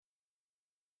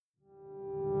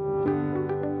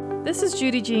This is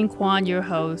Judy Jean Kwan, your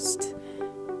host.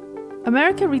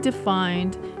 America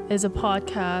Redefined is a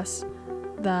podcast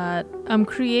that I'm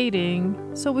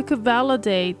creating so we could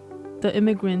validate the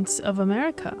immigrants of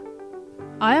America.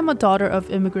 I am a daughter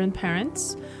of immigrant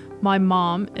parents. My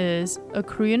mom is a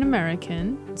Korean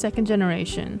American, second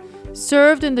generation,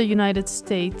 served in the United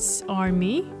States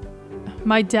Army.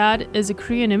 My dad is a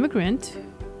Korean immigrant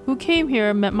who came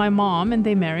here, met my mom, and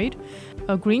they married,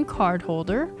 a green card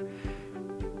holder.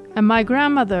 And my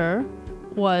grandmother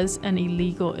was an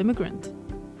illegal immigrant.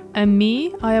 And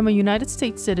me, I am a United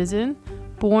States citizen,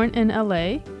 born in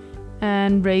LA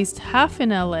and raised half in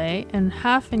LA and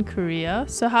half in Korea.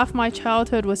 So half my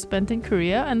childhood was spent in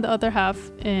Korea and the other half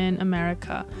in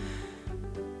America.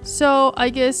 So I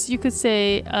guess you could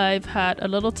say I've had a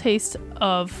little taste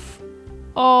of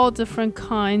all different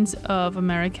kinds of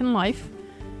American life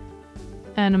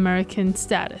and American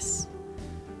status.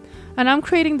 And I'm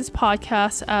creating this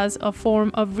podcast as a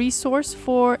form of resource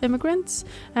for immigrants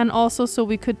and also so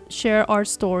we could share our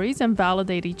stories and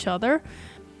validate each other.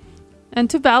 And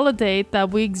to validate that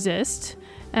we exist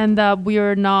and that we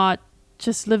are not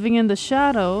just living in the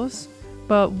shadows,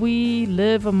 but we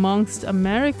live amongst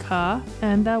America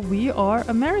and that we are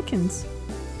Americans.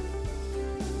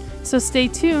 So stay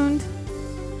tuned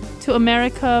to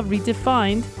America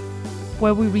Redefined,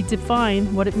 where we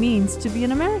redefine what it means to be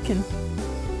an American.